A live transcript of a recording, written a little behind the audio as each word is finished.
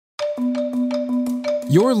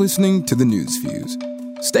You're listening to the News Fuse.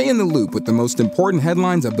 Stay in the loop with the most important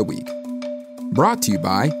headlines of the week. Brought to you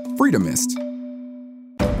by Freedomist.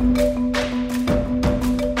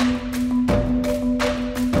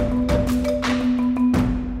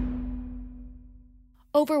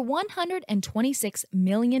 Over 126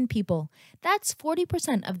 million people, that's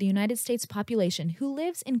 40% of the United States population who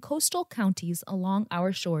lives in coastal counties along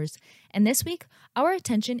our shores. And this week, our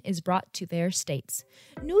attention is brought to their states.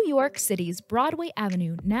 New York City's Broadway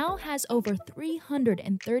Avenue now has over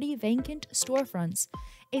 330 vacant storefronts,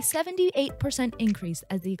 a 78% increase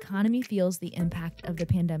as the economy feels the impact of the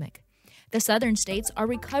pandemic. The southern states are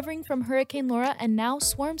recovering from Hurricane Laura, and now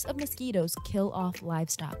swarms of mosquitoes kill off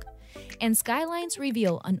livestock. And skylines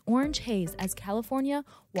reveal an orange haze as California,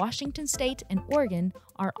 Washington State, and Oregon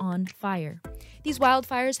are on fire. These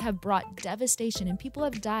wildfires have brought devastation, and people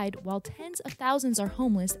have died while tens of thousands are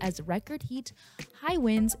homeless as record heat, high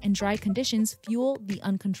winds, and dry conditions fuel the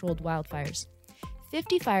uncontrolled wildfires.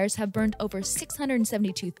 50 fires have burned over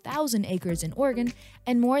 672,000 acres in Oregon,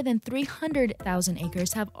 and more than 300,000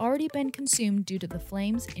 acres have already been consumed due to the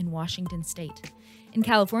flames in Washington State. In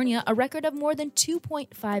California, a record of more than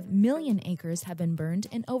 2.5 million acres have been burned,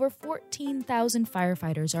 and over 14,000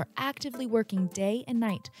 firefighters are actively working day and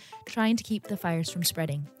night trying to keep the fires from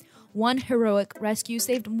spreading. One heroic rescue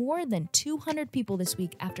saved more than 200 people this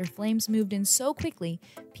week after flames moved in so quickly,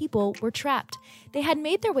 people were trapped. They had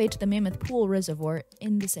made their way to the Mammoth Pool Reservoir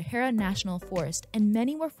in the Sahara National Forest, and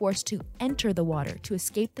many were forced to enter the water to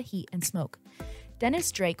escape the heat and smoke.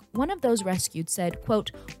 Dennis Drake, one of those rescued, said,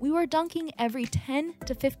 quote, "We were dunking every 10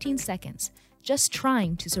 to 15 seconds, just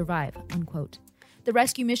trying to survive," unquote. The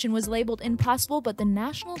rescue mission was labeled impossible, but the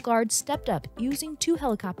National Guard stepped up, using 2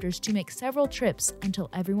 helicopters to make several trips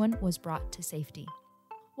until everyone was brought to safety.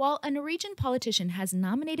 While a Norwegian politician has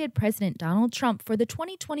nominated President Donald Trump for the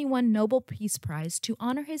 2021 Nobel Peace Prize to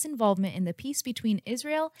honor his involvement in the peace between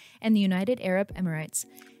Israel and the United Arab Emirates,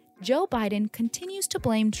 Joe Biden continues to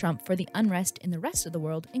blame Trump for the unrest in the rest of the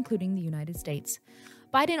world, including the United States.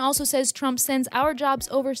 Biden also says Trump sends our jobs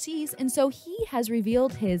overseas, and so he has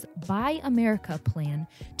revealed his Buy America plan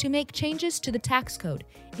to make changes to the tax code,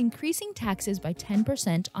 increasing taxes by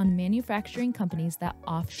 10% on manufacturing companies that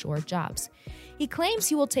offshore jobs. He claims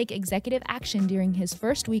he will take executive action during his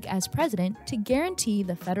first week as president to guarantee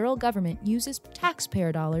the federal government uses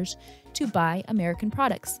taxpayer dollars to buy American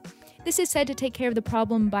products. This is said to take care of the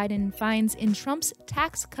problem Biden finds in Trump's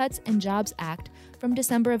Tax Cuts and Jobs Act from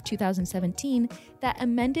December of 2017 that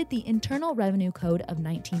amended the Internal Revenue Code of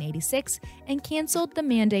 1986 and canceled the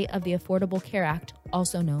mandate of the Affordable Care Act,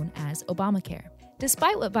 also known as Obamacare.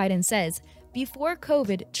 Despite what Biden says, before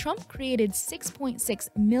COVID, Trump created 6.6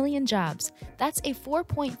 million jobs. That's a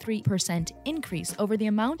 4.3% increase over the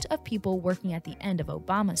amount of people working at the end of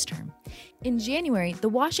Obama's term. In January, the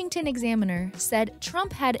Washington Examiner said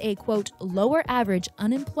Trump had a, quote, lower average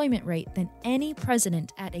unemployment rate than any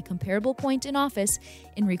president at a comparable point in office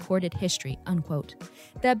in recorded history, unquote.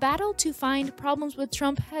 The battle to find problems with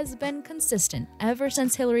Trump has been consistent ever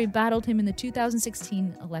since Hillary battled him in the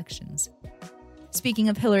 2016 elections. Speaking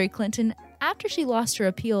of Hillary Clinton, after she lost her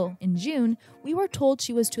appeal in June, we were told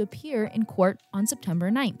she was to appear in court on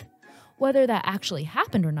September 9th. Whether that actually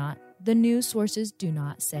happened or not, the news sources do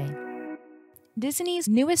not say. Disney's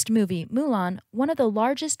newest movie, Mulan, one of the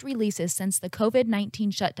largest releases since the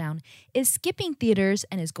COVID-19 shutdown, is skipping theaters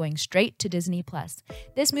and is going straight to Disney+.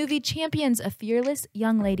 This movie champions a fearless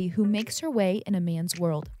young lady who makes her way in a man's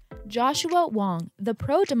world. Joshua Wong, the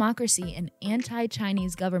pro-democracy and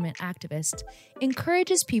anti-Chinese government activist,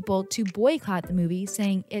 encourages people to boycott the movie,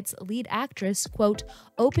 saying its lead actress, quote,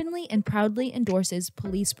 openly and proudly endorses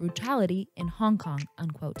police brutality in Hong Kong,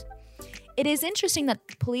 unquote. It is interesting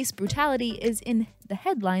that police brutality is in the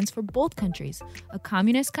headlines for both countries, a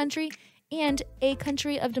communist country and a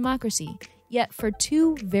country of democracy, yet for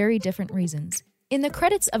 2 very different reasons. In the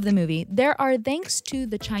credits of the movie, there are thanks to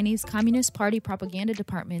the Chinese Communist Party propaganda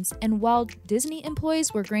departments, and while Disney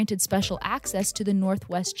employees were granted special access to the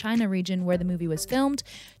Northwest China region where the movie was filmed,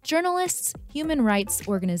 journalists, human rights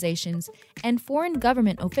organizations, and foreign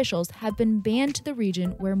government officials have been banned to the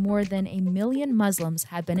region where more than 1 million Muslims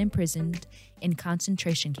have been imprisoned in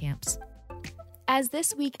concentration camps. As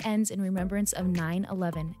this week ends in remembrance of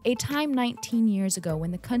 9/11, a time 19 years ago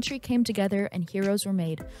when the country came together and heroes were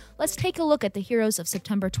made, let's take a look at the heroes of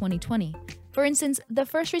September 2020. For instance, the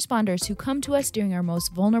first responders who come to us during our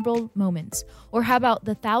most vulnerable moments. Or how about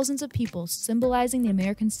the thousands of people symbolizing the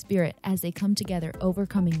American spirit as they come together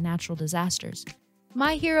overcoming natural disasters?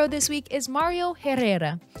 My hero this week is Mario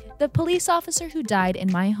Herrera, the police officer who died in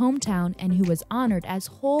my hometown and who was honored as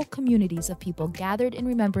whole communities of people gathered in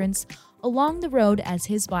remembrance along the road as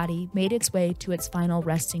his body made its way to its final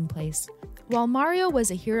resting place. While Mario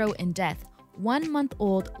was a hero in death,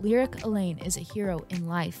 1-month-old Lyric Elaine is a hero in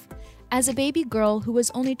life. As a baby girl who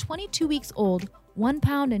was only 22 weeks old, 1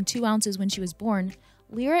 pound and 2 ounces when she was born,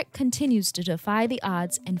 Lyric continues to defy the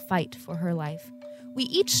odds and fight for her life. We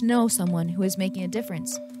each know someone who is making a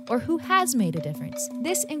difference, or who has made a difference.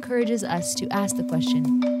 This encourages us to ask the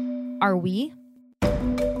question, are we?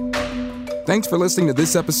 Thanks for listening to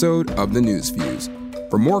this episode of The News Fuse.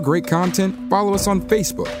 For more great content, follow us on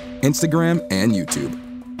Facebook, Instagram, and YouTube.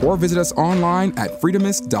 Or visit us online at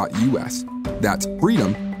freedomist.us. That's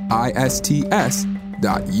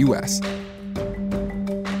freedomists.us.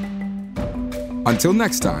 Until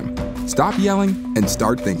next time, stop yelling and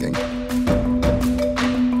start thinking.